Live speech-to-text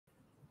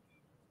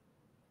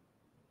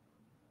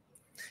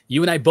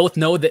You and I both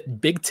know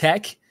that big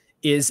tech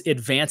is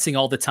advancing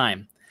all the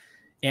time.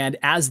 And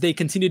as they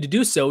continue to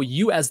do so,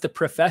 you as the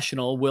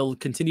professional will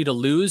continue to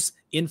lose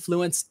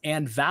influence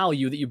and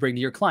value that you bring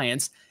to your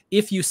clients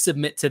if you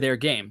submit to their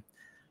game.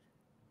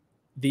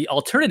 The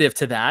alternative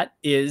to that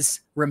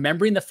is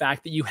remembering the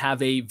fact that you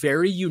have a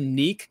very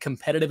unique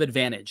competitive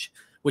advantage,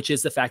 which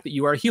is the fact that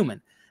you are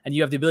human and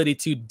you have the ability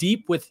to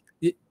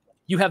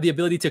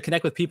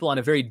connect with people on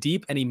a very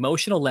deep and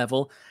emotional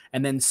level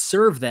and then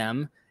serve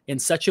them in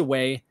such a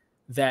way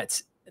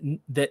that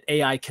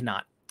AI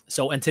cannot.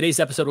 So in today's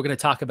episode, we're going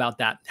to talk about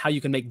that, how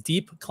you can make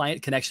deep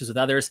client connections with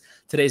others.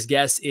 Today's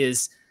guest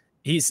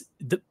he's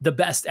the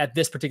best at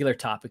this particular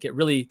topic. It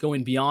really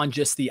going beyond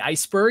just the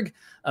iceberg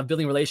of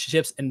building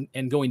relationships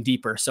and going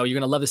deeper. So you're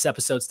going to love this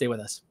episode. Stay with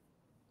us.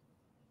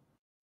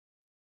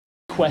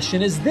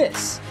 Question is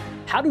this: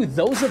 how do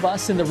those of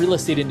us in the real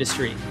estate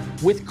industry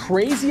with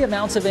crazy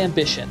amounts of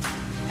ambition,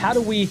 how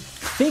do we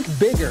think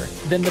bigger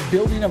than the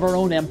building of our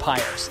own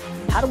empires?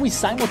 How do we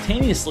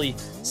simultaneously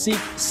seek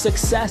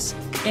success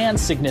and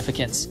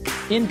significance,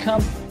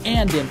 income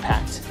and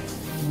impact?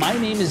 My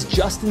name is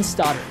Justin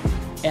Stoddard,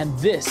 and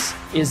this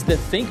is the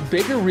Think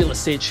Bigger Real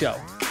Estate Show.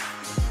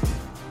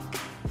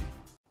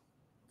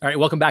 All right,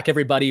 welcome back,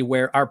 everybody,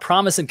 where our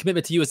promise and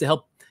commitment to you is to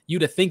help you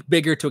to think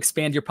bigger, to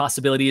expand your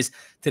possibilities.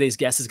 Today's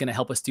guest is going to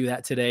help us do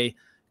that today.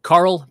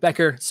 Karl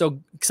Becker, so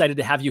excited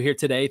to have you here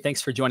today.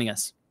 Thanks for joining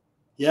us.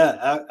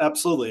 Yeah,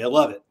 absolutely. I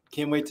love it.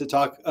 Can't wait to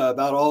talk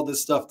about all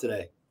this stuff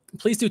today.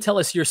 Please do tell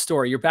us your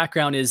story. Your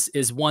background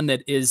is one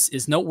that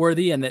is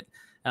noteworthy and that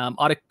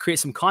ought to create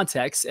some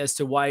context as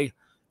to why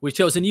we've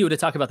chosen you to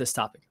talk about this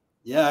topic.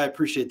 Yeah, I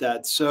appreciate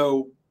that.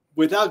 So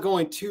without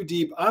going too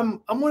deep,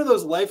 I'm one of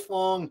those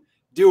lifelong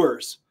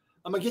doers.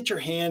 I'm a get your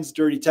hands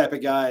dirty type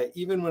of guy.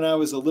 Even when I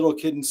was a little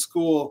kid in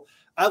school,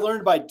 I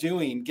learned by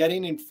doing,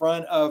 getting in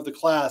front of the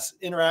class,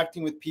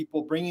 interacting with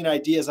people, bringing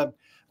ideas. I've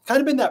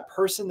kind of been that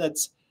person that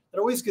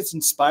always gets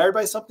inspired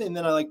by something, and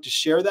then I like to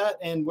share that.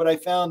 And what I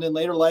found in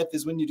later life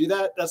is when you do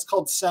that, that's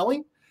called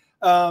selling.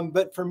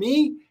 But for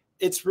me,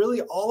 it's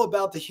really all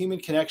about the human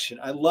connection.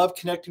 I love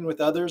connecting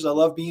with others. I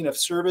love being of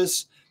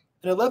service.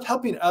 And I love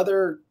helping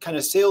other kind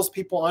of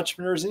salespeople,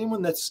 entrepreneurs,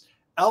 anyone that's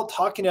out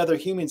talking to other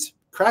humans,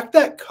 crack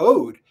that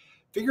code,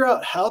 figure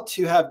out how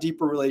to have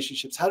deeper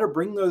relationships, how to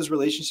bring those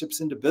relationships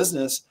into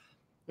business,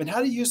 and how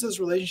to use those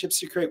relationships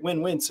to create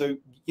win-win. So,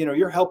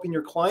 you're helping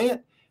your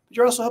client, but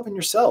you're also helping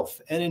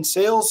yourself. And in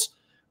sales,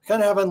 we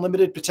kind of have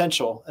unlimited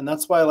potential. And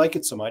that's why I like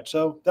it so much.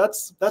 So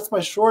that's my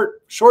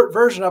short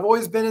version. I've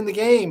always been in the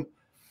game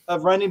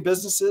of running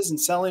businesses and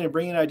selling and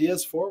bringing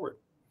ideas forward.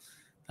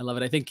 I love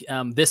it. I think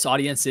this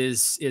audience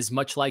is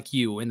much like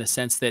you in the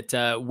sense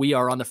that we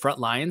are on the front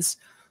lines.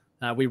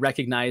 We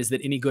recognize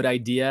that any good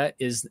idea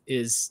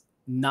is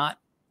not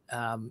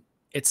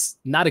it's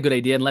not a good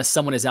idea unless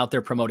someone is out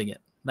there promoting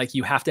it. Like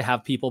you have to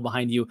have people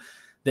behind you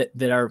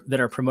that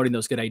are promoting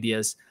those good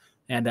ideas.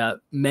 And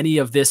many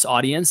of this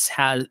audience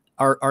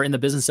are in the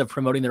business of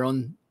promoting their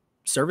own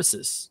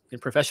services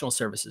and professional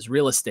services,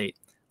 real estate,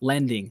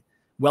 lending,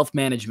 wealth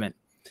management,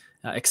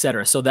 et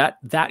cetera. So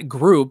that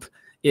group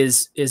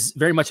is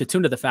very much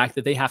attuned to the fact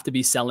that they have to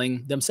be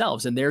selling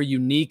themselves and their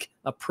unique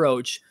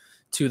approach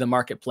to the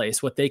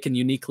marketplace, what they can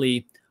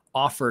uniquely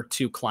offer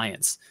to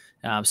clients.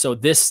 So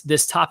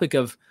this topic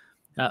of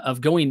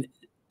going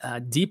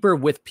deeper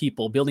with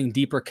people, building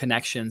deeper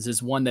connections,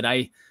 is one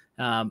that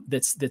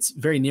that's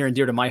very near and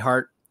dear to my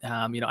heart.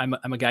 I'm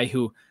a guy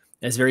who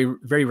is very,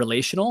 very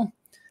relational.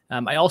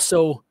 I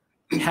also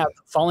have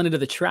fallen into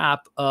the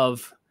trap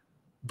of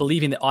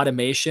believing that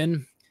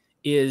automation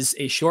is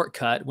a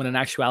shortcut when in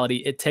actuality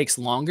it takes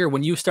longer.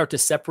 When you start to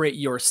separate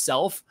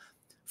yourself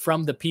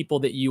from the people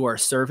that you are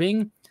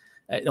serving,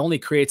 it only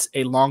creates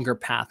a longer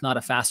path, not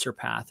a faster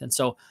path. And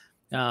so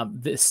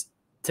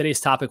today's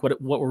topic, what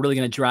we're really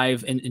going to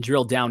drive and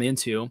drill down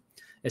into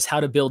is how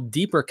to build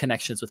deeper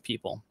connections with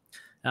people.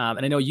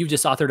 And I know you've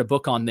just authored a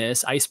book on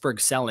this, Iceberg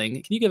Selling.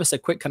 Can you give us a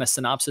quick kind of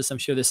synopsis? I'm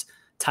sure this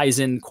ties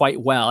in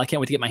quite well. I can't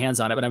wait to get my hands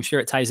on it, but I'm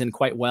sure it ties in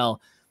quite well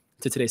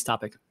to today's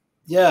topic.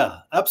 Yeah,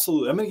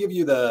 absolutely. I'm going to give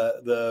you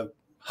the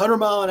 100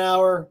 mile an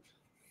hour,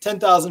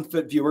 10,000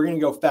 foot view. We're going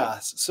to go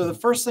fast. So the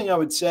first thing I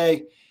would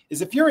say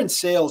is if you're in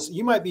sales,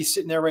 you might be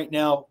sitting there right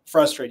now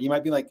frustrated. You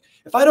might be like,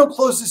 if I don't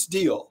close this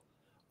deal,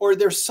 or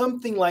there's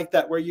something like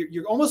that where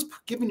you're almost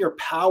giving your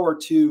power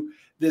to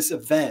this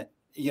event,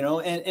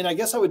 and I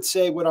guess I would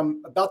say what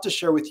I'm about to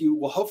share with you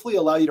will hopefully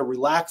allow you to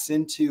relax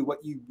into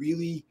what you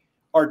really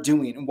are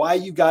doing and why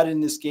you got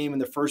in this game in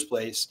the first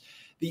place.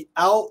 The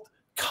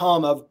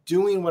outcome of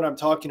doing what I'm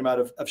talking about,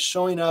 of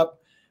showing up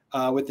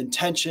with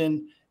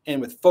intention and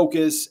with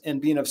focus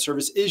and being of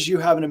service, is you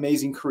have an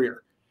amazing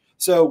career.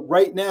 So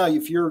right now,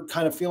 if you're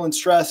kind of feeling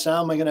stressed,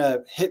 how am I going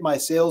to hit my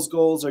sales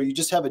goals? Or you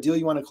just have a deal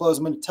you want to close,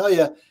 I'm going to tell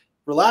you,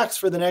 relax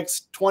for the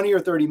next 20 or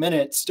 30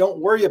 minutes. Don't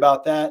worry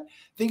about that.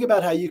 Think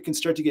about how you can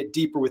start to get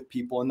deeper with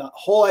people. And the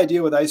whole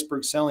idea with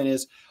iceberg selling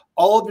is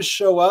all of us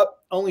show up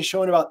only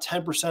showing about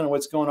 10% of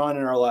what's going on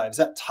in our lives.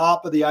 That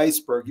top of the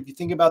iceberg. If you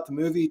think about the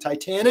movie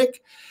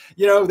Titanic,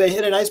 they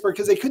hit an iceberg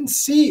because they couldn't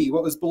see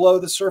what was below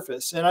the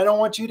surface. And I don't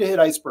want you to hit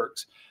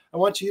icebergs. I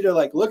want you to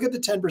look at the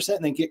 10%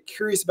 and then get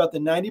curious about the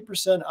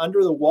 90%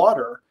 under the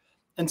water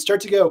and start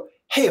to go,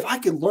 hey, if I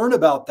could learn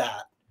about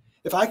that,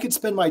 if I could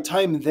spend my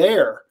time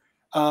there,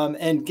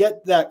 and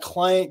get that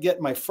client,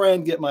 get my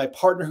friend, get my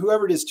partner,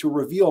 whoever it is, to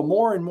reveal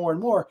more and more and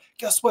more,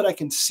 guess what? I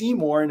can see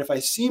more. And if I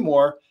see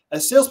more,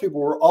 as salespeople,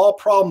 we're all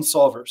problem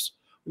solvers.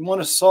 We want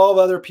to solve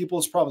other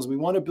people's problems. We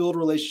want to build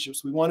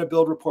relationships. We want to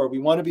build rapport. We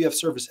want to be of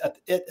service.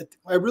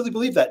 I really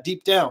believe that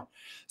deep down.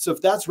 So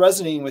if that's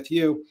resonating with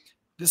you,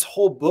 this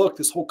whole book,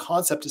 this whole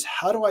concept is,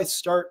 how do I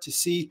start to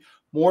see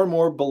more and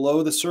more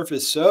below the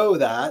surface so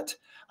that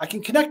I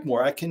can connect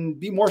more, I can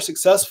be more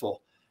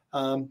successful.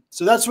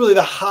 So that's really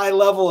the high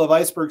level of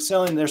iceberg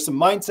selling. There's some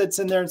mindsets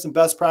in there and some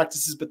best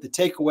practices, but the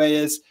takeaway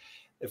is,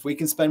 if we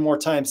can spend more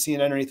time seeing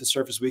underneath the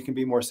surface, we can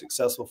be more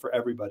successful for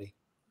everybody.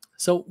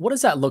 So what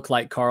does that look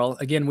like, Karl?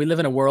 Again, we live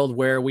in a world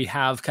where we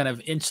have kind of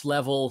inch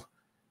level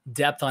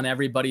depth on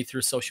everybody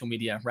through social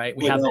media, right?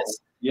 We have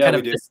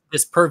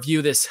this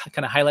purview, this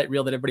kind of highlight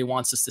reel that everybody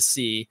wants us to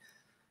see.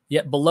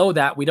 Yet below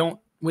that, we don't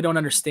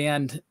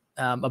understand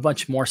a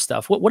bunch more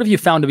stuff. What have you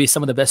found to be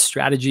some of the best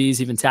strategies,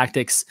 even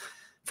tactics,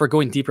 for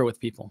going deeper with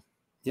people?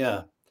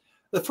 Yeah.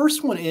 The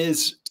first one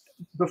is,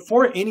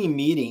 before any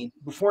meeting,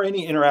 before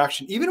any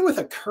interaction, even with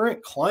a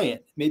current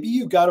client, maybe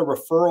you got a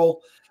referral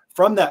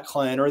from that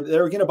client, or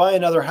they're going to buy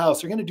another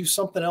house, they're going to do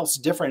something else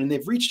different, and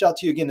they've reached out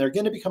to you again, they're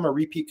going to become a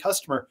repeat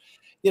customer.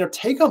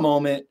 Take a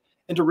moment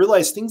and to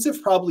realize things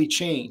have probably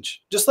changed.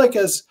 Just like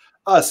as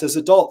us as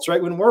adults,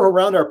 right? When we're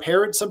around our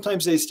parents,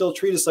 sometimes they still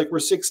treat us like we're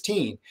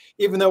 16,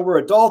 even though we're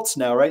adults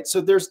now, right?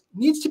 So there's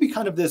needs to be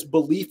kind of this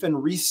belief in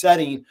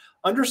resetting,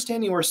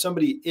 understanding where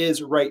somebody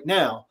is right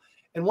now.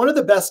 And one of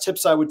the best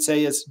tips I would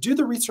say is, do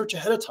the research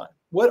ahead of time.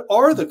 What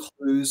are the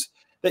clues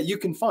that you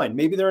can find?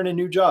 Maybe they're in a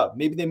new job.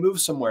 Maybe they moved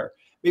somewhere.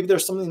 Maybe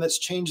there's something that's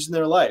changed in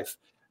their life.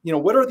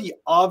 What are the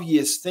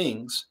obvious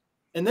things?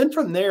 And then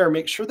from there,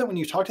 make sure that when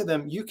you talk to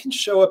them, you can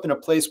show up in a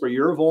place where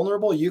you're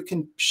vulnerable. You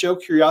can show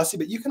curiosity,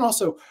 but you can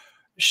also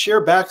share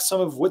back some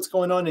of what's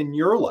going on in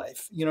your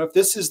life. If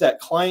this is that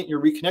client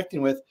you're reconnecting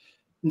with,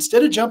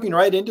 instead of jumping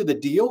right into the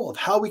deal of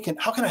how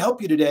can I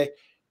help you today,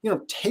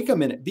 take a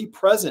minute, be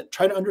present,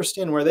 try to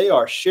understand where they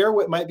are, share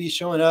what might be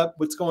showing up,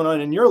 what's going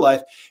on in your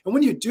life. And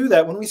when you do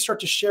that, when we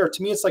start to share,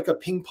 to me, it's like a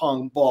ping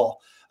pong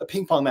ball, a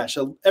ping pong match.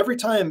 So every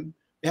time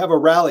we have a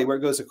rally where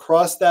it goes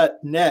across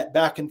that net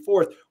back and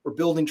forth, we're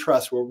building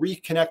trust, we're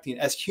reconnecting.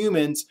 As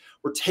humans,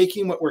 we're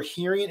taking what we're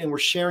hearing and we're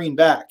sharing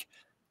back.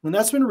 And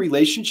that's when a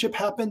relationship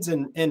happens,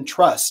 and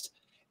trust.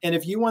 And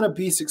if you want to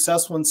be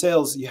successful in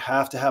sales, you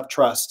have to have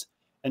trust.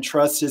 And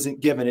trust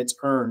isn't given, it's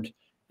earned.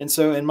 And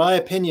so in my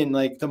opinion,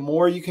 the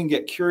more you can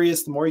get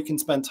curious, the more you can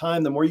spend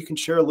time, the more you can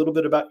share a little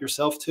bit about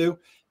yourself too,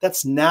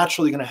 that's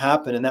naturally going to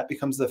happen. And that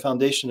becomes the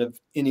foundation of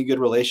any good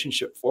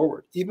relationship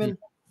forward, even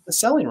a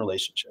selling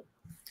relationship.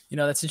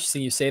 That's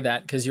interesting you say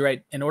that, because you're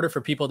right. In order for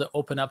people to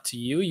open up to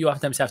you, you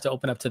oftentimes have to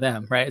open up to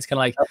them, right? It's kind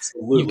of like,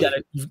 absolutely,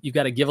 you've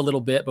got to give a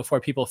little bit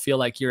before people feel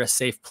like you're a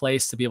safe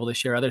place to be able to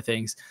share other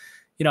things.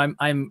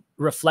 I'm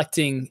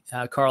reflecting,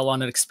 Karl,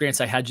 on an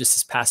experience I had just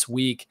this past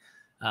week.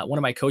 One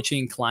of my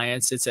coaching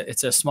clients,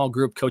 it's a small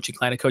group coaching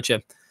client. I coach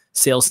a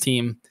sales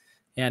team,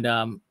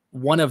 and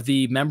one of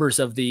the members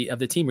of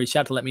the team reached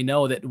out to let me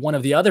know that one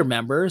of the other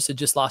members had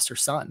just lost her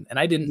son, and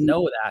I didn't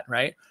know that,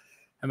 right?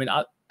 I mean,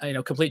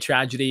 complete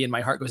tragedy, and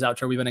my heart goes out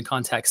to her. We've been in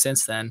contact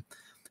since then.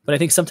 But I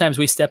think sometimes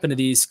we step into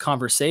these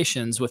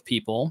conversations with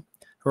people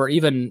who are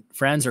even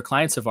friends or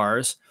clients of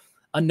ours,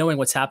 unknowing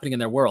what's happening in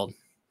their world,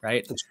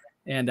 right?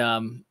 And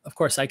of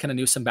course, I kind of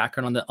knew some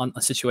background on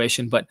the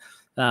situation, but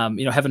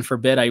heaven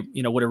forbid I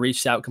would have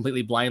reached out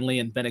completely blindly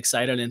and been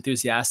excited and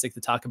enthusiastic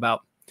to talk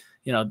about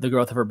the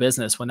growth of her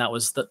business, when that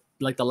was the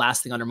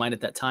last thing on her mind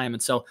at that time.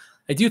 And so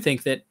I do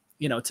think that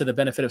to the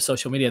benefit of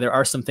social media, there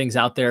are some things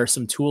out there,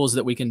 some tools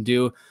that we can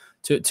do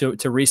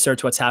to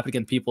research what's happening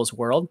in people's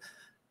world.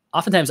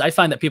 Oftentimes I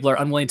find that people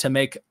are unwilling to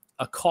make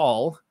a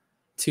call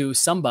to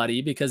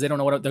somebody because they don't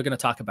know what they're going to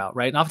talk about,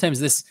 right? And oftentimes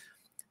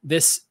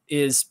this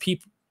is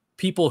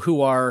people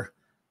who are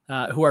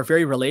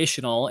very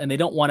relational, and they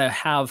don't want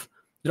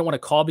to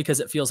call because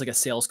it feels like a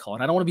sales call.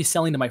 And I don't want to be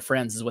selling to my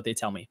friends, is what they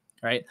tell me,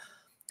 right?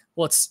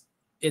 Well,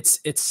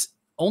 it's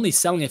only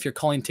selling if you're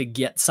calling to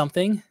get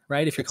something,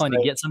 right? If you're calling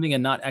to get something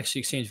and not actually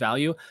exchange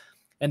value.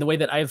 And the way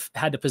that I've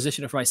had to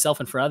position it for myself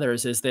and for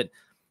others is that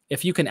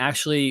if you can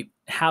actually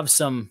have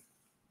some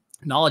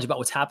knowledge about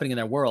what's happening in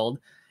their world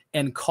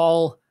and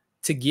call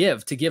to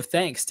give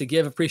thanks, to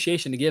give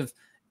appreciation, to give,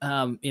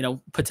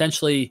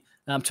 potentially,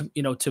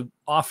 to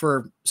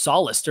offer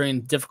solace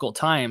during difficult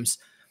times,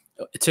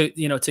 to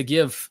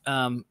give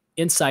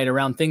insight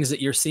around things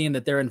that you're seeing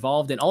that they're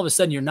involved in. All of a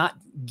sudden, you're not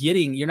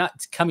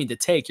coming to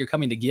take, you're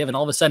coming to give. And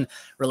all of a sudden,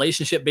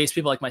 relationship-based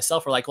people like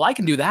myself are like, well, I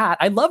can do that.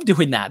 I love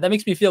doing that. That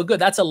makes me feel good.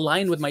 That's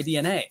aligned with my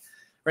DNA,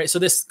 right? So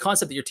this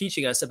concept that you're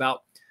teaching us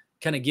about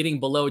kind of getting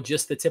below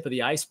just the tip of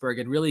the iceberg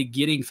and really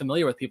getting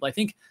familiar with people, I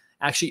think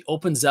actually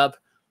opens up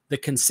the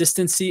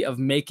consistency of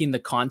making the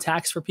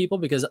contacts for people,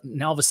 because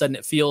now all of a sudden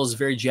it feels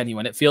very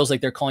genuine. It feels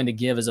like they're calling to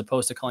give as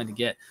opposed to calling to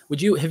get.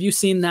 Have you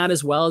seen that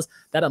as well, as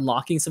that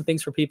unlocking some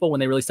things for people when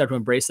they really start to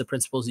embrace the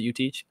principles that you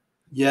teach?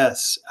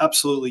 Yes,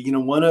 absolutely.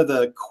 One of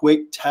the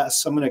quick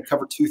tests, I'm going to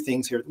cover two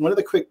things here. One of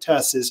the quick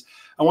tests is,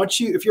 I want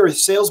you, if you're a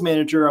sales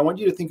manager, I want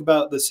you to think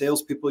about the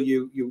salespeople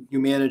you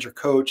manage or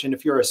coach. And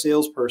if you're a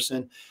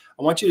salesperson,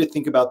 I want you to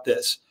think about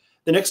this.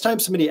 The next time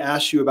somebody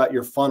asks you about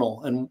your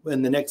funnel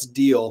and the next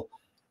deal,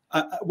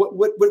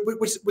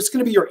 what's going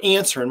to be your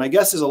answer? And my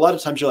guess is a lot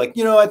of times you're like,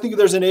 I think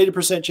there's an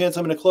 80% chance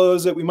I'm going to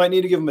close it. We might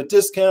need to give them a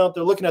discount.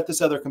 They're looking at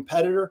this other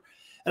competitor.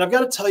 And I've got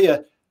to tell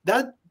you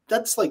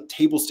that's like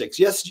table stakes.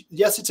 Yes,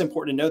 it's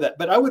important to know that.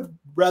 But I would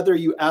rather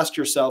you ask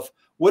yourself,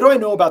 what do I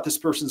know about this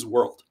person's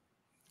world?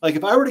 Like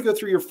if I were to go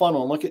through your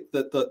funnel and look at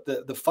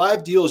the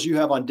 5 deals you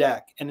have on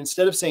deck, and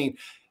instead of saying,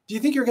 do you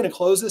think you're going to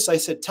close this? I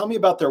said, tell me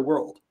about their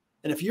world.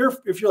 And if you're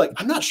like,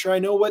 I'm not sure I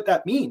know what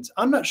that means,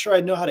 I'm not sure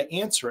I know how to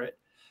answer it,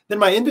 then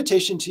my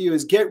invitation to you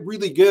is get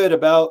really good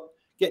about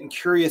getting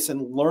curious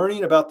and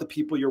learning about the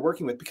people you're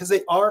working with, because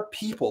they are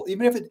people.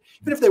 Even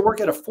if they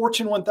work at a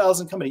Fortune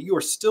 1000 company, you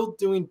are still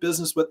doing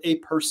business with a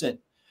person.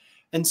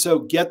 And so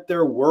get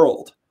their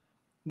world.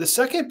 The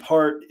second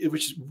part,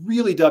 which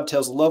really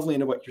dovetails lovely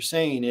into what you're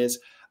saying, is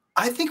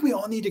I think we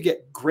all need to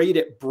get great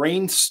at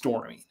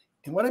brainstorming.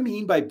 And what I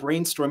mean by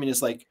brainstorming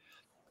is like,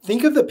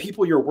 think of the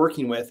people you're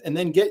working with and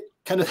then get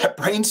kind of that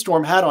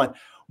brainstorm hat on.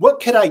 What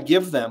could I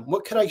give them?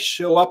 What could I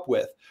show up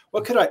with?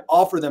 What could I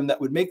offer them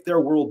that would make their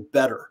world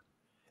better?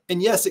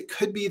 And yes, it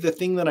could be the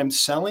thing that I'm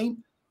selling,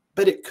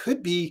 but it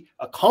could be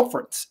a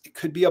conference. It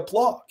could be a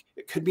blog.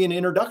 It could be an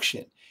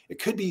introduction.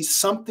 It could be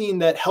something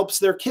that helps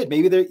their kid.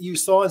 Maybe you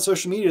saw on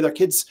social media, their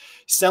kid's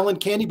selling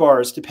candy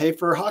bars to pay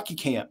for a hockey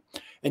camp.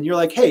 And you're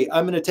like, hey,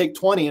 I'm going to take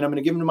 20 and I'm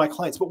going to give them to my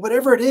clients. But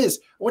whatever it is,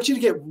 I want you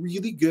to get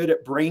really good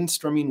at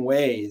brainstorming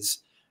ways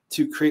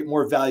to create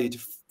more value, to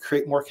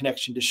create more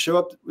connection, to show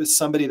up with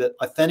somebody that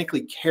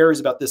authentically cares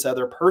about this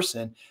other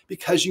person,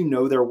 because you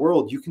know their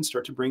world. You can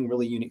start to bring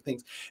really unique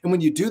things. And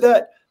when you do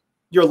that,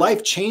 your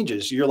life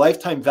changes. Your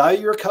lifetime value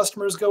of your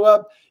customers go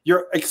up.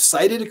 You're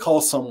excited to call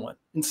someone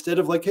instead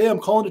of like, hey, I'm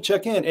calling to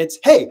check in. It's,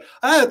 hey,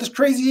 I have this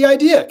crazy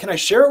idea. Can I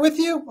share it with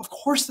you? Of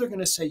course they're going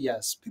to say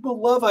yes. People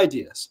love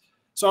ideas.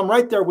 So I'm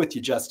right there with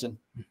you, Justin.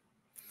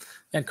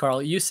 And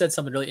Karl, you said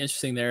something really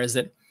interesting there, is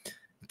that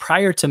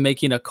prior to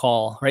making a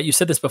call, right? You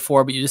said this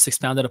before, but you just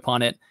expounded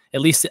upon it. At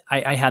least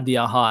I had the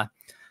aha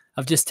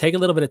of just take a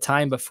little bit of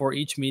time before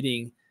each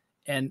meeting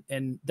and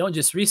don't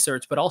just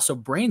research, but also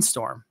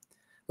brainstorm.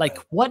 Like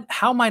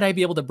how might I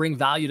be able to bring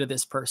value to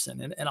this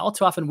person? And all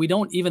too often we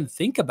don't even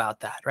think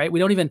about that, right? We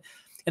don't even,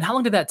 and how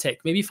long did that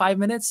take? Maybe 5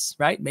 minutes,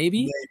 right?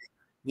 Maybe.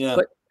 Yeah.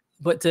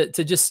 But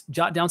to just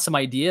jot down some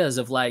ideas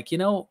of like,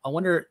 I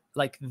wonder,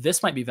 like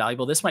this might be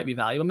valuable. This might be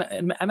valuable.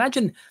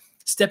 Imagine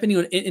stepping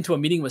into a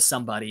meeting with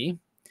somebody,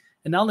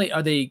 and not only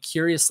are they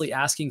curiously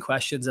asking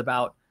questions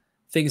about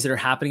things that are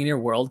happening in your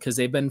world because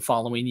they've been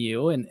following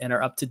you and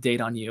are up to date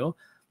on you,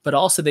 but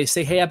also they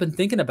say, hey, I've been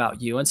thinking about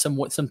you and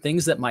some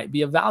things that might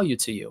be of value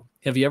to you.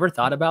 Have you ever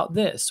thought about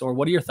this? Or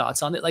what are your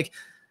thoughts on it? Like,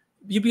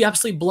 you'd be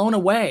absolutely blown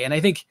away. And I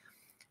think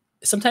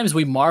sometimes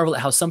we marvel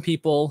at how some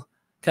people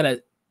kind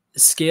of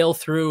scale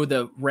through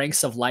the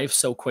ranks of life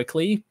so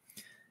quickly.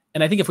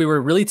 And I think if we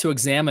were really to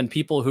examine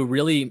people who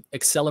really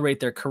accelerate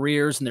their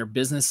careers and their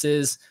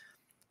businesses,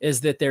 is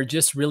that they're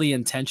just really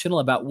intentional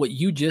about what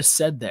you just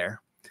said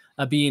there,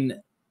 being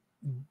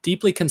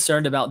deeply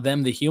concerned about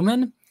them, the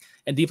human,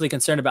 and deeply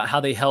concerned about how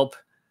they help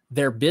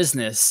their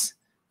business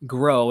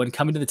grow and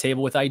coming to the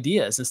table with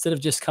ideas instead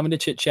of just coming to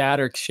chit chat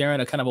or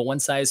sharing a kind of a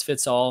one size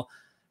fits all,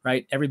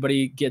 right?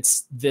 Everybody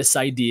gets this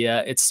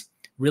idea. It's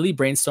really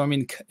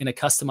brainstorming in a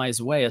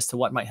customized way as to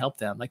what might help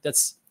them. Like,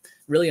 that's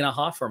really an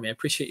aha for me. I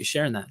appreciate you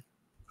sharing that.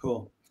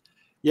 Cool.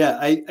 Yeah,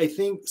 I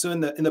think so. In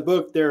the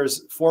book,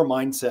 there's 4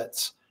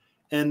 mindsets.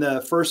 And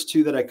the first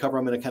 2 that I cover,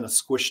 I'm going to kind of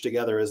squish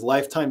together, is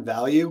lifetime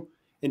value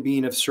and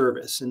being of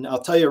service. And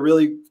I'll tell you a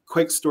really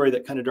quick story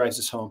that kind of drives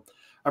this home.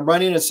 I'm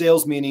running a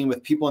sales meeting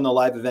with people in the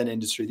live event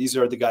industry. These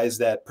are the guys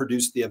that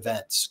produce the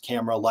events,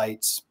 camera,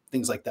 lights,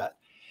 things like that.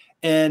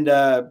 And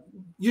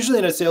usually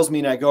in a sales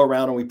meeting, I go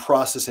around and we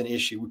process an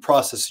issue. We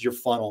process your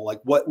funnel,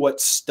 like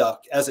what's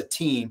stuck as a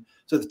team,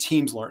 so the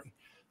team's learning.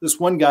 This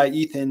one guy,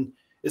 Ethan,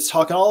 is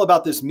talking all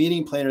about this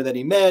meeting planner that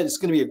he met. It's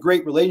going to be a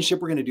great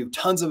relationship. We're going to do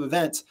tons of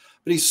events,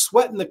 but he's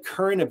sweating the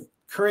current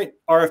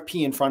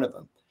RFP in front of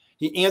him.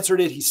 He answered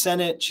it. He sent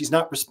it. She's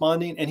not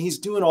responding. And he's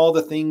doing all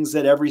the things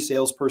that every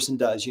salesperson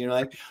does.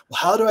 Like, well,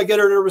 how do I get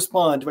her to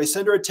respond? Do I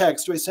send her a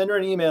text? Do I send her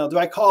an email? Do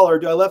I call her?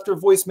 Do I left her a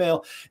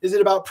voicemail? Is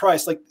it about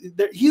price? Like,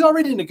 he's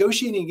already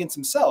negotiating against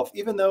himself,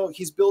 even though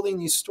he's building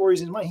these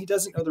stories in his mind. He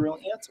doesn't know the real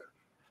answer.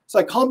 So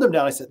I calmed him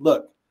down. I said,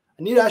 look,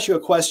 I need to ask you a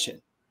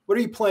question. What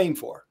are you playing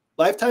for?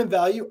 Lifetime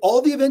value,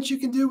 all the events you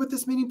can do with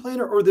this meeting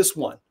planner, or this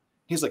one?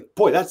 He's like,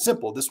 boy, that's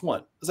simple. This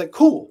one. I was like,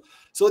 cool.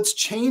 So let's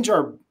change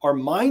our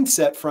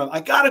mindset from, I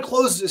got to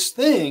close this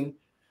thing,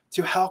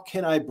 to how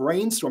can I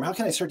brainstorm? How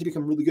can I start to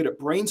become really good at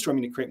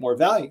brainstorming to create more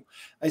value?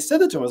 I said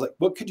that to him. I was like,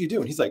 what could you do?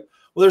 And he's like,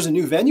 well, there's a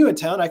new venue in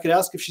town. I could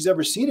ask if she's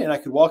ever seen it and I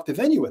could walk the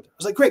venue with her. I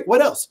was like, great.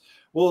 What else?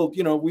 Well,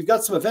 we've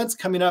got some events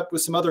coming up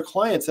with some other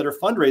clients that are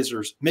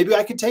fundraisers. Maybe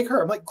I could take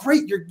her. I'm like,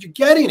 great. You're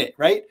getting it.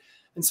 Right.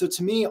 And so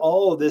to me,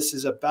 all of this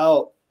is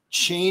about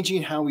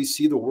changing how we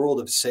see the world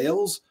of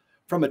sales,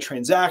 from a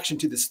transaction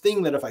to this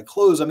thing that if I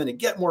close, I'm going to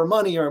get more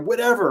money or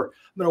whatever,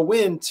 I'm going to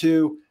win,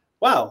 to,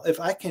 wow,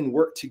 if I can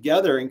work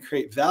together and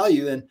create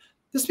value, then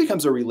this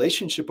becomes a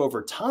relationship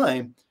over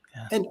time.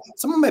 Yeah. And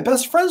some of my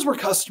best friends were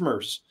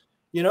customers,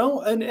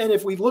 and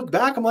if we look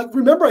back, I'm like,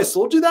 remember I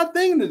sold you that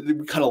thing? And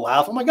we kind of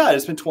laugh. Oh my God,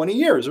 it's been 20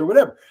 years or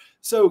whatever.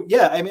 So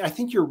yeah, I mean, I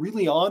think you're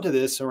really onto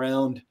this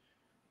around,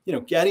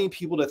 getting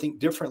people to think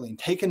differently and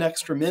take an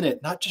extra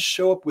minute, not just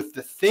show up with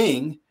the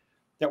thing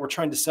that we're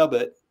trying to sell,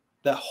 but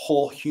that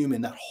whole human,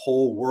 that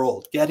whole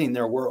world, getting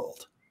their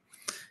world.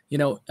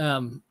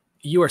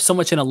 You are so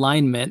much in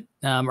alignment,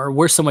 or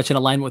we're so much in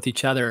alignment with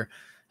each other.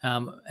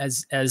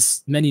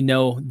 As many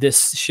know,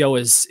 this show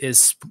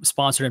is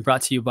sponsored and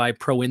brought to you by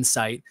Pro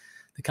Insight,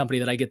 the company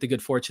that I get the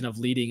good fortune of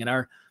leading. And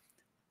our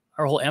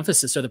whole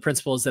emphasis are the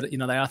principles that,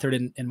 that I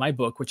authored in my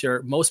book, which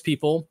are, most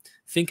people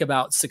think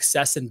about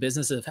success in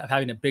business of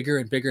having a bigger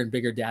and bigger and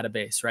bigger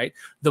database, right?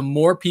 The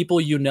more people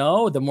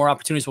the more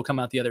opportunities will come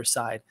out the other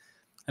side.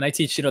 And I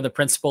teach, the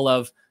principle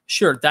of,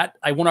 sure, that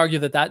I won't argue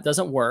that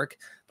doesn't work,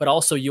 but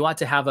also you ought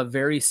to have a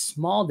very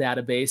small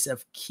database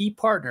of key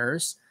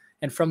partners.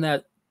 And from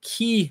that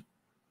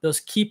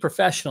those key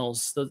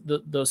professionals,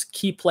 those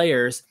key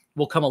players,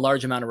 will come a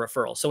large amount of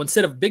referrals. So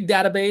instead of big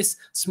database,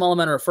 small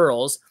amount of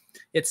referrals,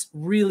 it's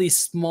really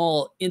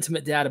small,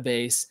 intimate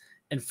database.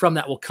 And from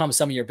that will come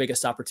some of your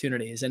biggest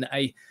opportunities. And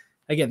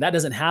again, that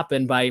doesn't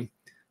happen by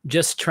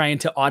just trying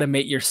to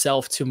automate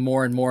yourself to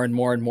more and more and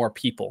more and more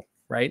people,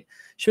 right?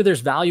 Sure,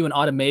 there's value in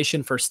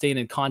automation for staying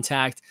in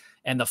contact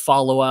and the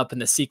follow-up and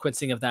the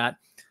sequencing of that.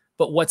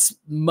 But what's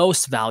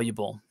most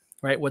valuable,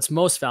 right? What's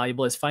most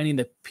valuable is finding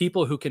the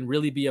people who can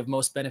really be of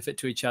most benefit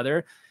to each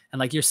other. And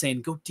like you're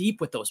saying, go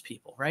deep with those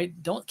people, right?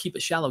 Don't keep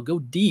it shallow, go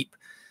deep,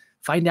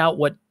 find out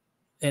what,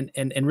 and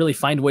really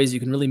find ways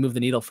you can really move the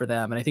needle for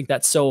them. And I think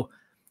it's so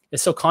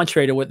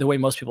contrary to the way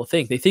most people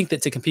think. They think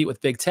that to compete with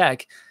big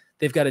tech,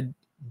 they've got to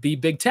be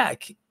big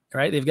tech,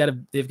 right? They've got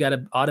to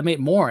automate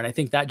more. And I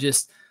think that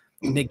just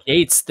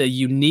negates the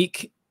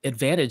unique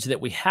advantage that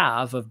we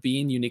have of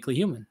being uniquely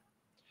human.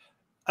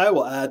 I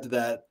will add to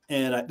that.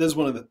 And this is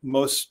one of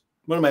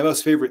my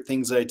most favorite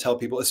things that I tell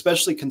people,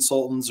 especially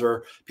consultants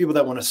or people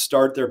that want to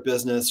start their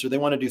business or they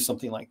want to do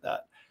something like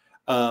that.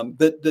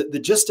 But the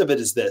gist of it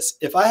is this: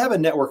 if I have a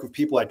network of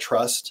people I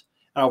trust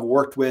and I've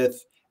worked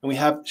with, and we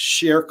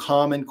share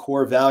common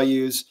core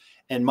values,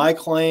 and my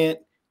client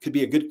could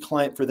be a good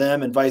client for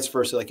them and vice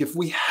versa. Like if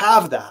we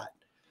have that,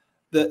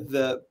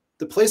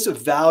 the place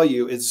of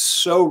value is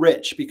so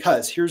rich,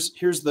 because here's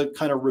the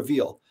kind of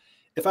reveal.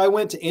 If I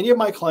went to any of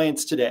my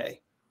clients today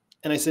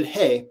and I said,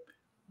 hey,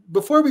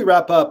 before we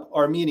wrap up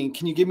our meeting,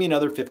 can you give me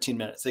another 15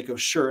 minutes? They go,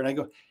 sure. And I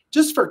go,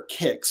 just for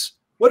kicks,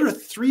 what are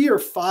 3 or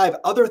 5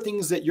 other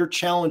things that you're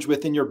challenged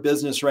with in your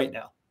business right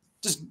now?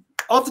 Just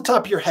off the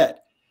top of your head.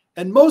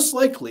 And most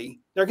likely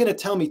they're going to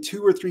tell me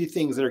 2 or 3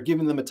 things that are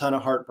giving them a ton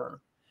of heartburn.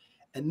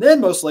 And then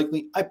most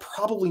likely I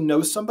probably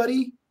know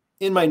somebody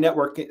in my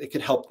network that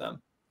could help them.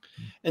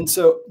 And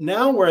so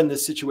now we're in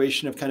this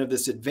situation of kind of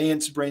this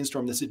advanced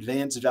brainstorm, this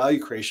advanced value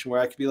creation, where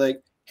I could be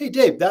like, hey,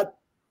 Dave,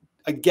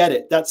 I get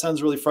it. That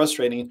sounds really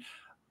frustrating.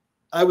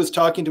 I was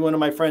talking to one of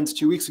my friends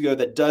 2 weeks ago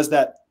that does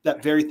that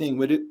very thing.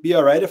 Would it be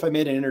all right if I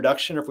made an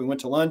introduction, or if we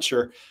went to lunch,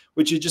 or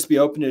would you just be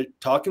open to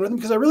talking with him?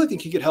 Because I really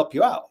think he could help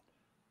you out.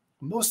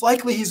 Most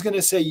likely he's going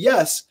to say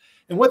yes.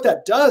 And what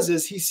that does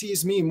is he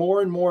sees me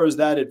more and more as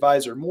that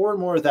advisor, more and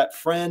more as that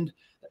friend,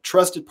 that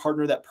trusted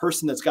partner, that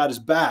person that's got his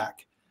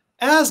back,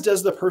 as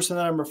does the person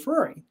that I'm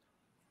referring.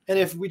 And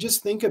if we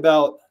just think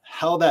about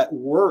how that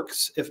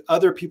works, if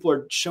other people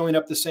are showing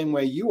up the same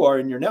way you are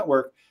in your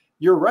network,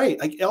 you're right.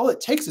 Like all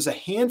it takes is a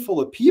handful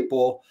of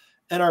people,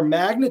 and our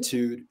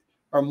magnitude,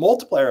 our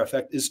multiplier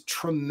effect is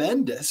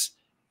tremendous.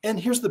 And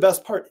here's the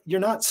best part: you're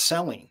not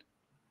selling.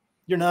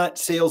 You're not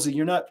salesy.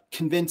 You're not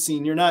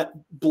convincing. You're not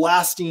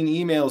blasting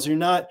emails. You're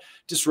not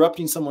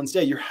disrupting someone's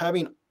day. You're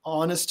having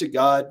honest to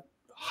God,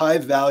 high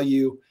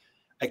value,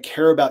 I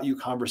care about you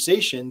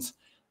conversations.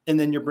 And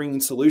then you're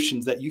bringing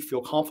solutions that you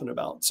feel confident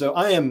about. So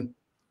I'm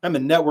a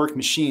network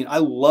machine. I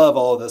love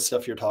all of this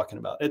stuff you're talking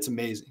about. It's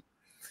amazing.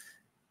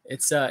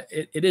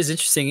 It is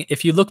interesting.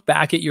 If you look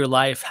back at your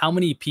life, how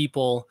many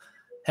people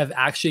have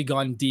actually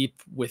gone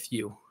deep with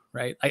you,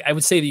 right? I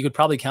would say that you could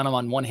probably count them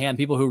on one hand,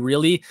 people who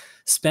really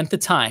spent the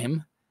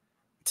time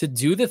to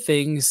do the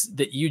things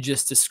that you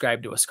just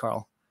described to us,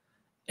 Karl.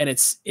 And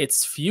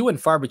it's few and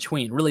far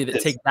between, really,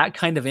 that take that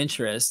kind of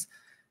interest.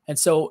 And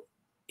so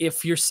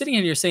if you're sitting here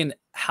and you're saying,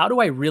 how do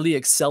I really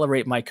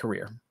accelerate my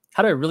career?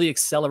 How do I really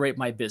accelerate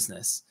my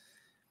business?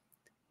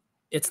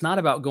 It's not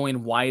about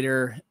going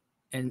wider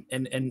and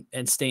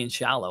staying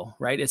shallow,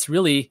 right? It's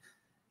really,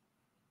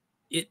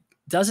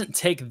 doesn't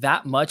take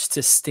that much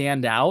to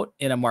stand out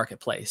in a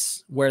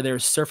marketplace where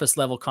there's surface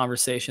level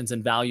conversations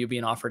and value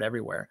being offered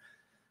everywhere.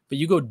 But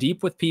you go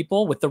deep with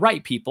people, with the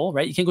right people,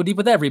 right? You can't go deep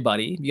with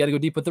everybody. You got to go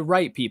deep with the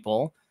right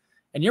people,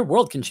 and your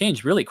world can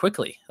change really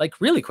quickly,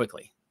 like really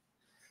quickly.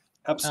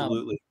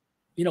 Absolutely.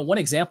 One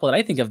example that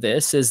I think of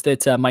this is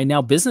that my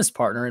now business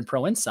partner in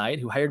Pro Insight,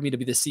 who hired me to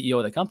be the CEO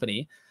of the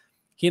company,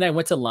 he and I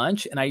went to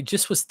lunch, and I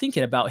just was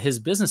thinking about his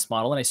business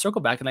model. And I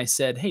circled back and I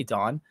said, "Hey,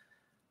 Don,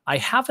 I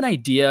have an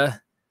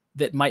idea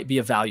that might be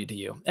of value to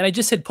you." And I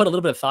just had put a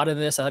little bit of thought into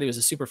this. I thought he was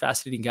a super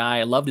fascinating guy.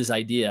 I loved his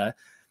idea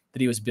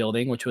that he was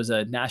building, which was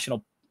a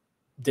national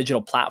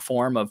digital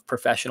platform of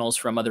professionals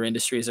from other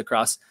industries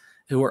across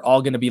who are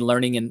all going to be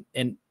learning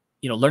and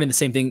learning the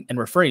same thing and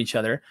referring each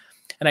other.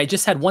 And I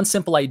just had one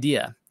simple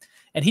idea.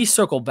 And he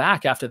circled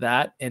back after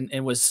that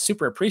and was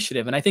super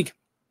appreciative. And I think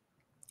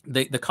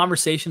the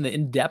conversation, the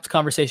in-depth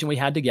conversation we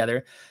had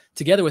together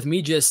with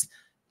me just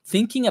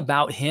thinking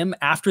about him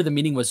after the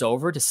meeting was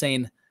over to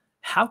saying,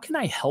 how can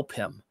I help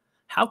him?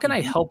 How can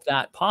I help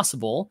that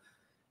possible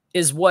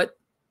is what,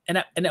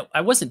 and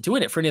I wasn't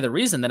doing it for any other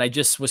reason than I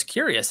just was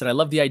curious and I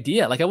loved the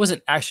idea. Like I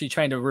wasn't actually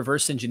trying to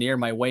reverse engineer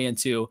my way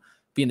into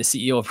being the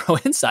CEO of Pro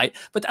Insight,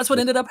 but that's what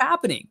ended up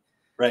happening.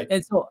 Right.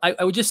 And so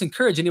I would just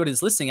encourage anybody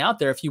that's listening out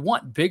there, if you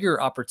want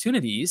bigger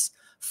opportunities,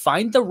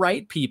 find the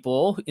right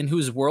people in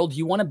whose world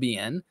you want to be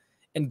in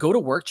and go to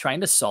work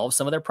trying to solve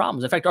some of their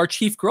problems. In fact, our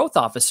chief growth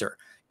officer,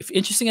 if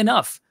interesting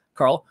enough,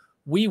 Karl,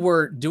 we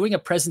were doing a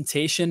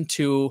presentation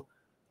to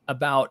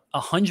about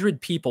 100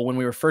 people when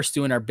we were first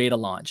doing our beta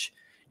launch.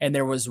 And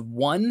there was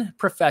one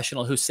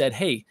professional who said,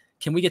 "Hey,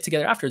 can we get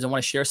together afterwards? I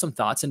want to share some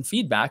thoughts and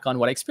feedback on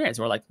what I experienced."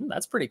 And we're like,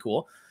 that's pretty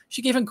cool.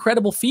 She gave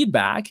incredible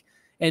feedback.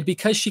 And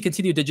because she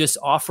continued to just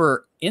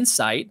offer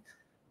insight,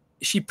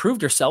 she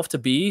proved herself to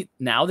be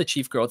now the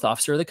chief growth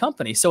officer of the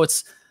company. So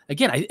it's,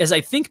 again, as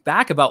I think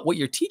back about what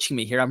you're teaching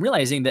me here, I'm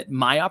realizing that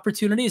my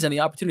opportunities and the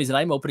opportunities that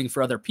I'm opening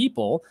for other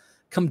people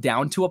come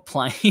down to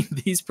applying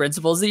these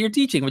principles that you're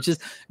teaching, which is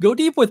go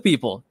deep with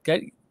people.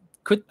 Okay.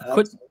 Quit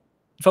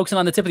focusing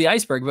on the tip of the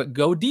iceberg, but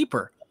go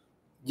deeper.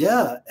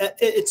 Yeah,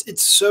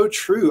 it's so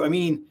true. I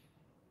mean,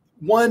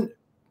 one,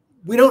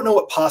 we don't know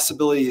what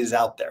possibility is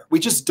out there. We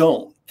just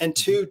don't. And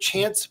two,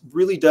 chance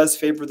really does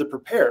favor the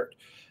prepared.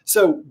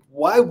 So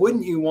why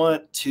wouldn't you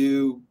want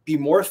to be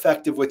more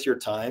effective with your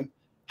time,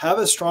 have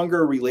a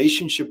stronger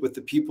relationship with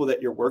the people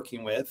that you're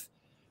working with,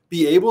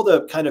 be able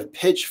to kind of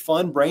pitch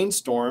fun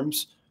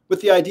brainstorms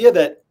with the idea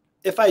that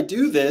if I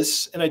do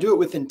this and I do it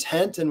with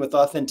intent and with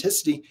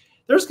authenticity,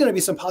 there's going to be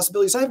some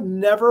possibilities I've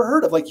never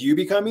heard of, like you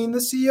becoming the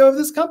CEO of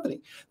this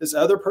company, this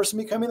other person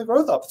becoming the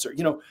growth officer.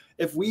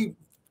 If we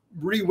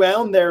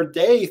rewound their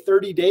day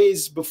 30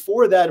 days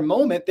before that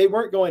moment, they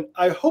weren't going,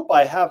 I hope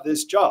I have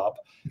this job.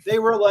 They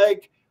were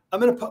like, I'm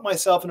going to put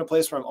myself in a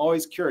place where I'm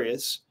always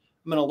curious.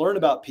 I'm going to learn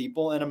about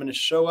people and I'm going to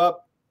show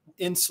up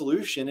in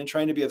solution and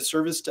trying to be of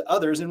service to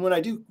others. And when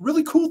I do,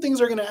 really cool things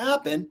are going to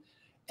happen.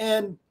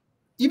 And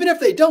even if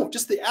they don't,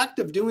 just the act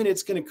of doing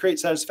it's going to create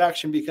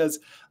satisfaction because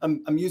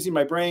I'm using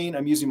my brain,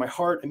 I'm using my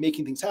heart, I'm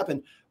making things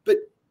happen.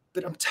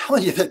 But I'm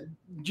telling you that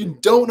you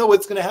don't know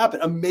what's going to happen.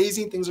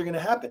 Amazing things are going to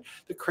happen.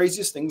 The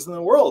craziest things in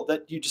the world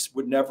that you just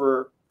would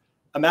never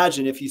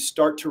imagine if you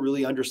start to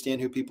really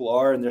understand who people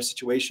are and their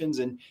situations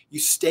and you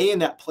stay in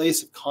that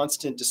place of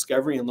constant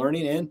discovery and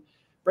learning and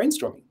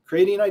brainstorming,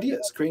 creating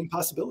ideas, creating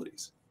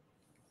possibilities.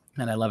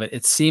 And I love it.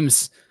 It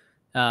seems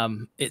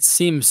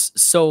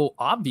so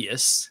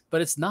obvious, but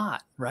it's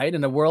not, right?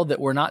 In a world that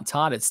we're not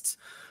taught,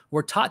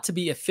 we're taught to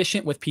be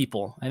efficient with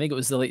people. I think it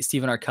was the late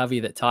Stephen R. Covey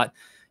that taught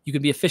you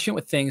can be efficient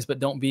with things, but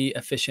don't be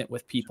efficient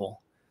with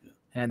people.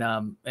 And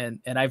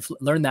I've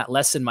learned that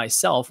lesson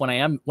myself. When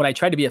I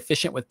try to be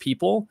efficient with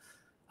people,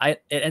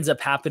 it ends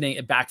up happening.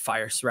 It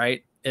backfires,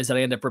 right? Is that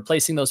I end up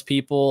replacing those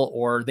people,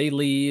 or they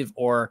leave,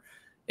 or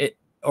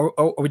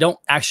we don't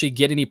actually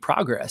get any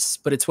progress.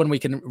 But it's when we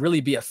can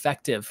really be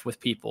effective with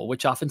people,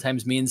 which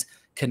oftentimes means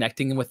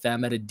connecting with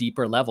them at a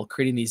deeper level,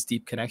 creating these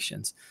deep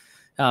connections.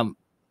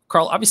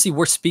 Karl, obviously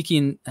we're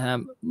speaking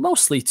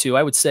mostly to,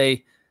 I would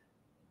say,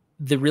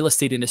 the real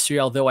estate industry,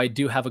 although I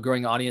do have a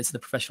growing audience in the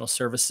professional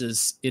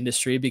services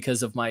industry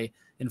because of my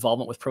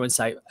involvement with Pro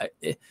Insight.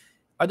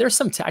 Are there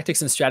some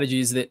tactics and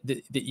strategies that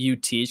you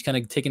teach, kind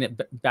of taking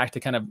it back to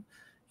kind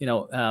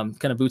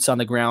of boots on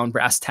the ground,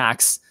 brass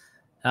tacks,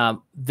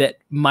 that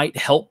might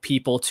help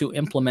people to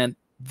implement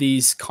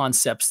these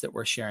concepts that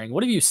we're sharing?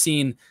 What have you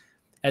seen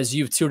as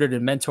you've tutored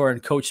and mentored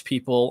and coached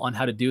people on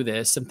how to do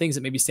this? Some things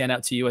that maybe stand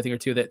out to you, I think, or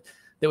two that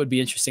would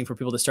be interesting for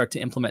people to start to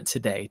implement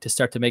today, to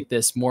start to make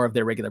this more of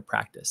their regular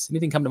practice.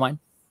 Anything come to mind?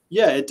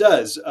 Yeah, it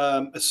does.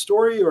 A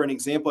story or an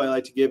example I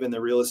like to give in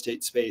the real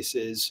estate space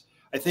is,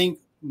 I think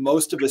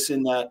most of us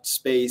in that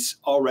space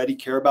already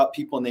care about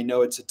people and they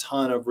know it's a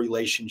ton of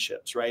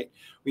relationships, right?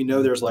 We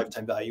know there's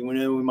lifetime value. We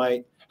know we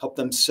might help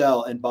them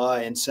sell and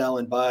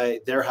buy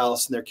their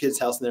house and their kids'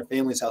 house and their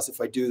family's house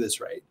if I do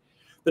this right.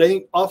 But I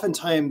think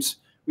oftentimes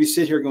we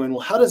sit here going, well,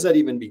 how does that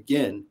even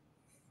begin?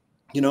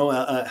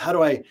 How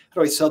do I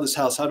sell this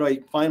house? How do I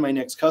find my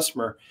next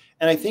customer?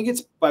 And I think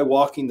it's by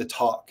walking the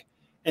talk.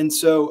 And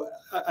so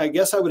I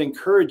guess I would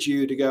encourage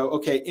you to go,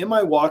 okay, am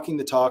I walking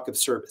the talk of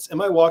service?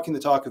 Am I walking the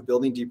talk of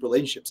building deep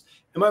relationships?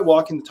 Am I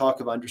walking the talk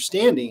of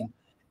understanding?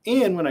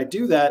 And when I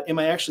do that, am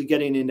I actually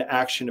getting into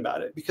action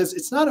about it? Because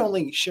it's not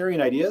only sharing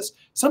ideas,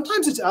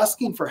 sometimes it's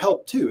asking for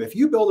help too. If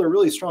you build a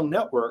really strong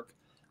network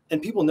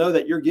and people know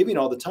that you're giving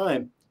all the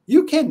time,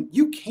 you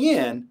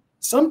can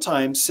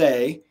sometimes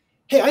say,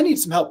 hey, I need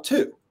some help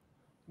too.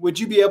 Would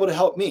you be able to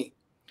help me?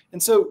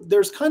 And so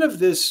there's kind of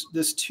this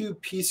two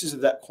pieces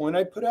of that coin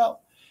I put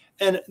out.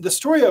 And the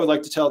story I would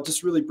like to tell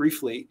just really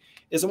briefly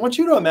is I want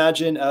you to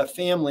imagine a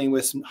family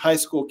with some high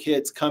school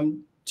kids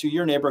come to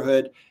your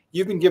neighborhood.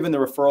 You've been given the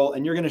referral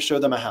and you're going to show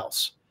them a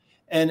house.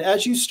 And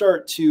as you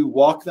start to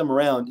walk them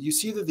around, you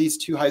see that these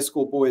two high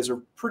school boys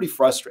are pretty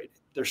frustrated.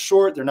 They're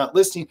short. They're not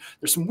listening.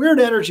 There's some weird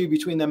energy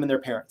between them and their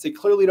parents. They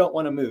clearly don't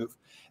want to move.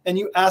 And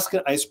you ask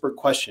an iceberg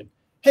question.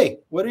 Hey,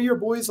 what do your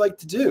boys like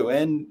to do?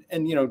 And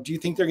do you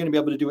think they're going to be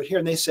able to do it here?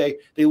 And they say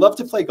they love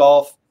to play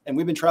golf. And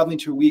we've been traveling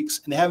 2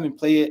 weeks and they haven't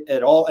played it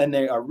at all. And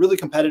they are really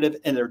competitive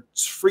and they're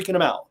freaking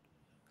them out.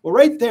 Well,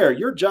 right there,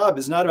 your job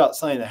is not about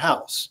selling a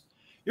house.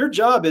 Your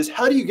job is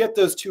how do you get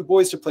those two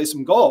boys to play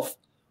some golf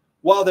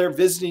while they're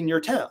visiting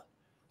your town?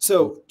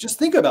 So just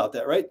think about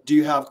that, right? Do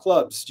you have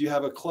clubs? Do you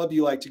have a club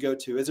you like to go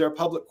to? Is there a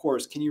public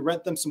course? Can you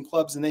rent them some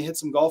clubs and they hit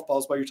some golf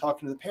balls while you're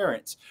talking to the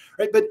parents,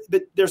 right? But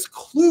there's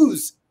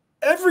clues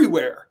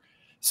everywhere.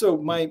 So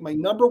my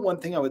number one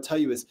thing I would tell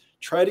you is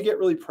try to get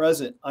really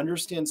present,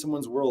 understand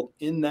someone's world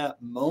in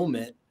that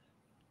moment,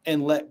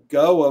 and let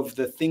go of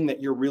the thing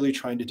that you're really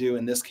trying to do.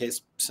 In this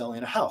case,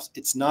 selling a house.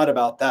 It's not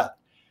about that.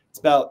 It's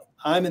about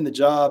I'm in the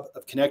job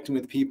of connecting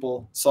with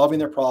people, solving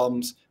their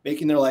problems,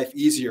 making their life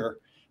easier.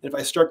 And if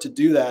I start to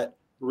do that,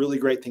 really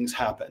great things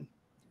happen.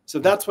 So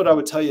that's what I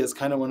would tell you is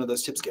kind of one of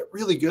those tips. Get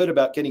really good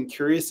about getting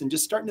curious and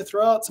just starting to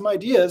throw out some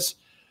ideas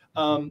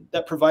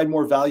that provide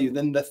more value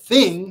than the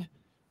thing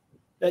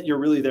that you're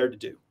really there to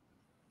do.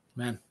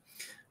 Man,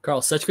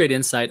 Karl, such great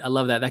insight. I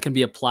love that. That can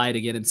be applied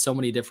again in so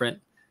many different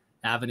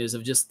avenues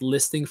of just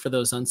listening for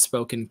those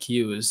unspoken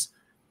cues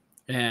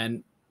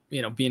and,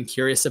 being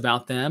curious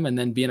about them and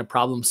then being a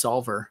problem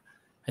solver.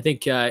 I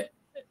think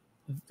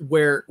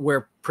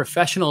where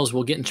professionals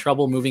will get in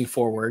trouble moving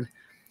forward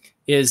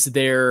is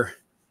their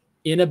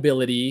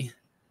inability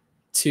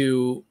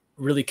to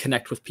really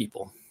connect with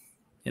people,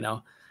 and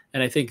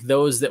I think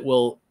those that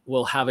will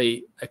have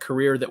a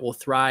career that will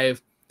thrive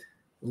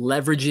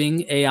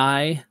leveraging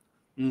AI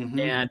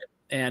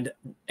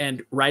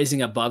and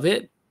rising above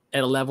it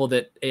at a level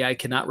that AI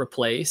cannot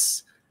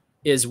replace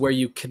is where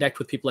you connect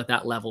with people at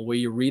that level, where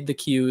you read the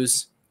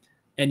cues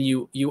and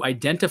you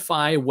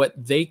identify what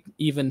they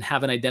even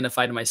haven't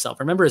identified in myself.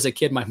 I remember as a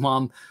kid, my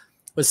mom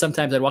was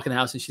sometimes I'd walk in the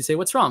house and she'd say,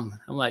 "What's wrong?"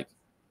 I'm like,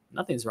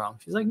 "Nothing's wrong."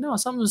 She's like, "No,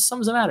 something's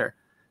the matter."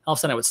 All of a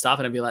sudden I would stop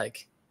and I'd be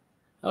like,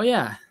 "Oh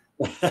yeah."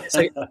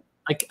 So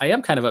I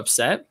am kind of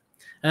upset.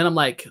 And I'm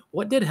like,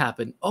 "What did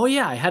happen?" "Oh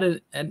yeah, I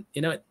had an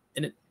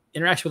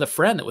interaction with a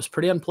friend that was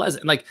pretty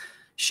unpleasant." And like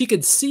she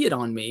could see it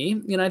on me.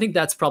 I think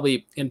that's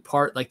probably in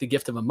part like the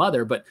gift of a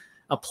mother, but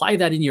apply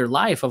that in your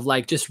life of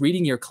like just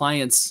reading your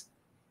clients'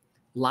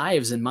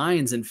 lives and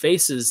minds and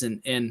faces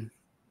and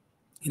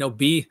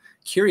be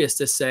curious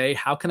to say,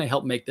 how can I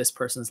help make this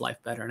person's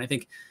life better? And I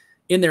think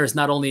in there is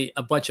not only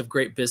a bunch of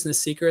great business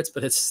secrets,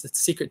 but it's a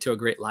secret to a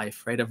great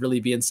life, right? Of really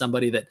being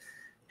somebody that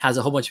has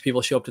a whole bunch of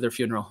people show up to their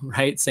funeral,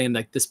 right? Saying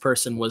like this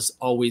person was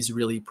always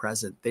really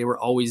present. They were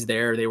always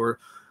there. They were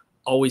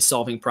always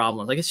solving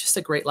problems. Like it's just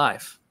a great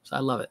life. So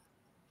I love it.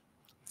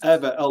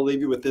 I'll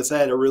leave you with this. I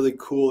had a really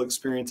cool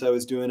experience. I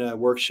was doing a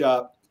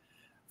workshop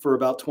for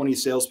about 20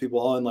 salespeople,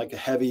 all in like a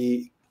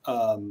heavy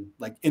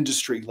like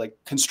industry, like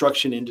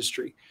construction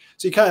industry.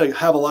 So you kind of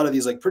have a lot of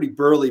these like pretty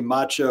burly,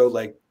 macho,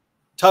 like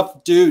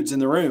tough dudes in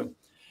the room.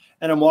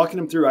 And I'm walking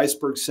them through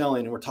iceberg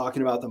selling, and we're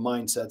talking about the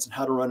mindsets and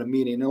how to run a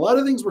meeting. And a lot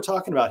of things we're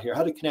talking about here,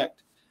 how to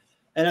connect.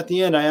 And at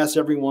the end, I asked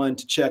everyone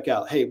to check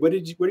out, hey, what are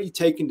you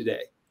taking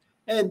today?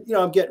 And,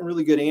 I'm getting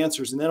really good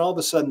answers. And then all of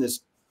a sudden, this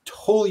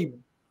totally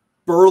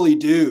burly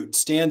dude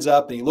stands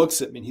up and he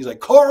looks at me and he's like,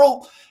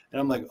 "Karl."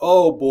 And I'm like,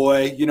 "Oh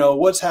boy,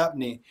 what's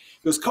happening?"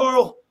 He goes,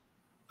 "Karl,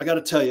 I got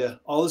to tell you,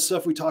 all this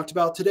stuff we talked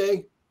about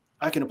today,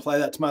 I can apply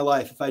that to my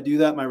life. If I do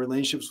that, my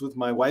relationships with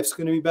my wife's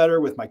going to be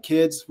better, with my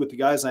kids, with the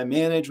guys I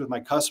manage, with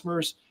my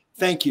customers.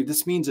 Thank you.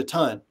 This means a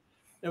ton." And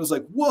it was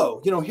like,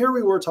 whoa, here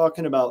we were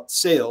talking about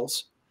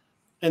sales.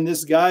 And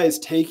this guy is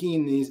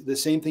taking the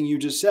same thing you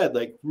just said,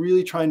 like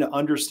really trying to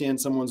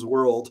understand someone's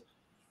world,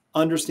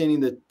 understanding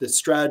the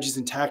strategies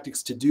and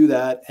tactics to do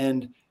that,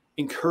 and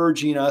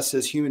encouraging us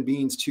as human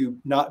beings to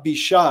not be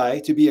shy,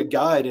 to be a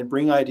guide and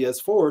bring ideas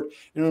forward.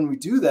 And when we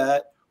do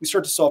that, we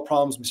start to solve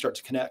problems, we start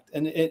to connect.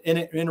 And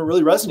it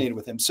really resonated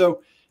with him.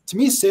 So to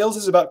me, sales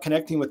is about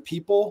connecting with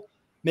people,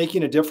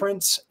 making a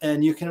difference.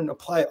 And you can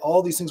apply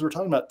all these things we're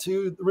talking about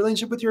to the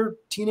relationship with your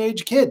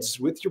teenage kids,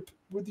 with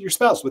your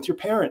spouse, with your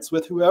parents,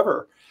 with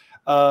whoever.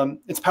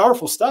 It's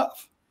powerful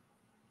stuff.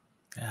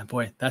 Yeah,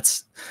 boy,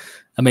 that's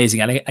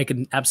amazing. I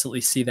can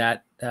absolutely see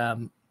that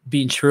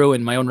being true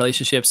in my own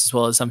relationships, as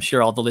well as I'm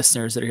sure all the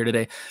listeners that are here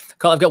today.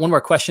 Karl, I've got one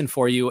more question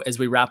for you as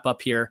we wrap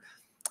up here,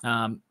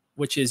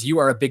 which is, you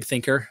are a big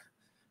thinker,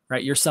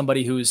 right? You're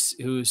somebody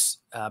who's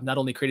not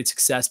only created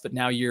success, but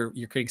now you're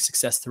creating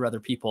success through other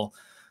people.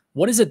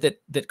 What is it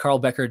that Karl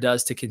Becker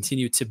does to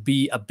continue to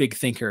be a big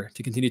thinker,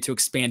 to continue to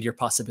expand your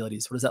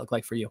possibilities? What does that look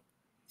like for you?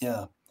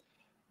 Yeah.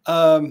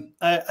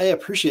 I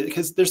appreciate it,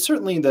 because there's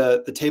certainly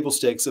the table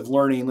stakes of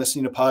learning,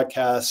 listening to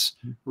podcasts,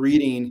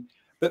 reading.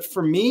 But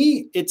for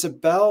me, it's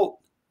about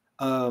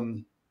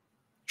trying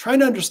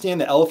to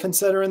understand the elephants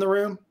that are in the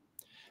room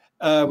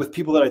with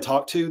people that I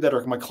talk to that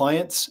are my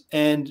clients,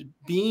 and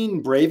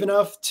being brave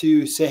enough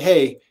to say,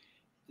 hey,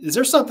 is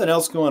there something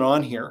else going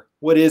on here?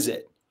 What is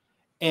it?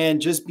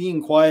 And just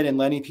being quiet and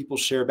letting people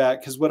share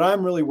back. Because what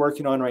I'm really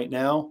working on right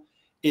now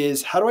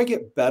is, how do I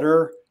get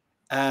better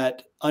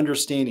at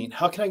understanding?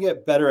 How can I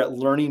get better at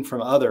learning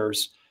from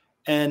others?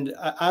 And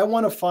I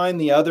want to find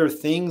the other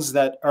things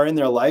that are in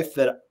their life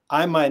that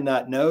I might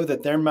not know,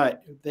 that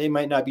they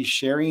might not be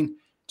sharing,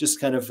 just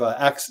kind of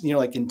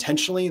like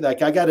intentionally.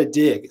 Like, I got to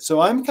dig.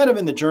 So I'm kind of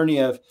in the journey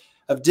of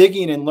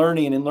digging and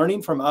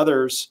learning from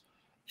others,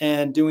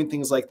 and doing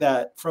things like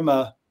that. From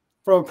a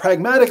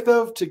pragmatic,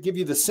 though, to give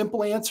you the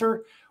simple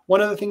answer,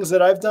 one of the things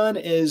that I've done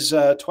is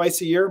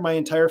twice a year, my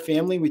entire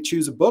family, we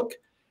choose a book,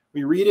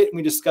 we read it, and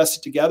we discuss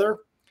it together.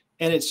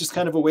 And it's just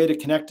kind of a way to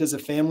connect as a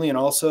family, and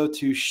also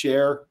to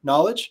share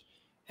knowledge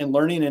and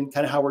learning, and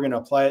kind of how we're going to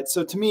apply it.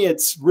 So to me,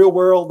 it's real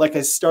world. Like,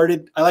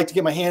 I like to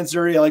get my hands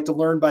dirty. I like to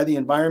learn by the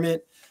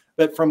environment,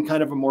 but from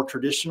kind of a more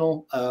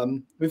traditional,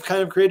 we've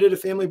kind of created a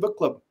family book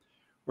club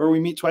where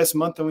we meet twice a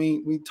month, and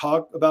we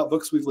talk about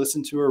books we've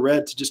listened to or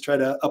read, to just try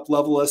to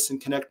up-level us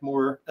and connect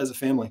more as a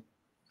family.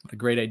 What a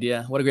great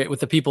idea. With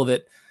the people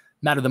that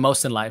matter the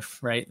most in life,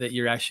 right? That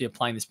you're actually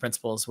applying these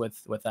principles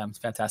with them. It's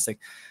fantastic.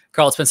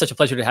 Karl, it's been such a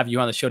pleasure to have you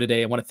on the show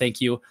today. I want to thank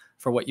you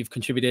for what you've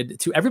contributed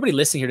to everybody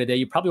listening here today.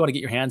 You probably want to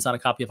get your hands on a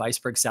copy of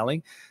Iceberg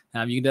Selling.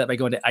 You can do that by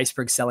going to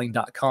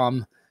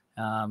icebergselling.com.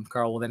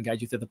 Karl will then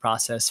guide you through the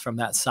process from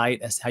that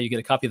site as to how you get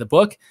a copy of the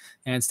book,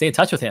 and stay in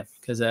touch with him,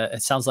 because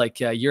it sounds like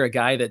you're a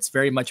guy that's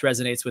very much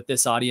resonates with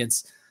this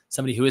audience,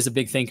 somebody who is a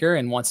big thinker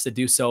and wants to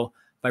do so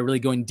by really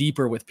going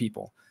deeper with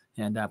people.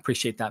 And I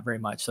appreciate that very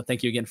much. So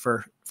thank you again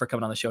for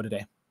coming on the show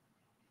today.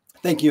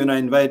 Thank you. And I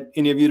invite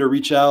any of you to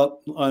reach out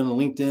on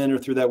LinkedIn or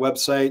through that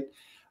website.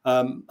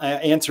 I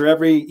answer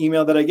every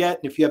email that I get.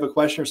 And if you have a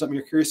question or something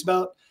you're curious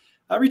about,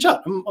 reach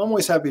out. I'm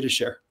always happy to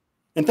share.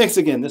 And thanks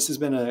again. This has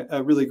been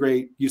a really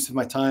great use of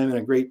my time, and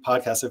a great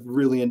podcast. I've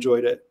really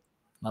enjoyed it.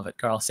 Love it,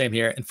 Karl. Same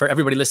here. And for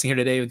everybody listening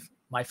here today,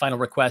 my final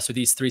request are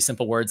these 3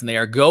 simple words, and they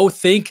are: go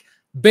think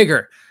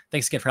bigger.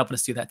 Thanks again for helping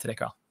us do that today,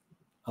 Karl.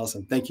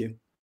 Awesome. Thank you.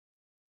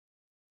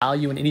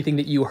 Value in anything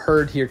that you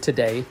heard here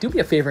today, do me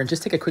a favor and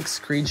just take a quick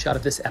screenshot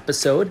of this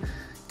episode,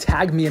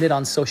 tag me in it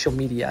on social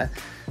media.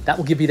 That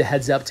will give you the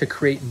heads up to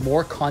create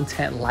more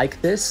content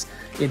like this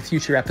in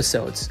future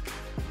episodes.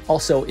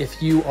 Also,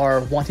 if you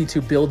are wanting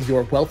to build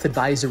your wealth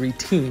advisory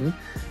team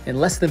in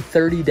less than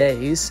 30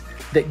 days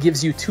that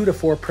gives you 2 to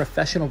 4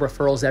 professional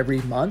referrals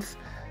every month,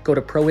 go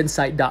to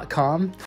proinsight.com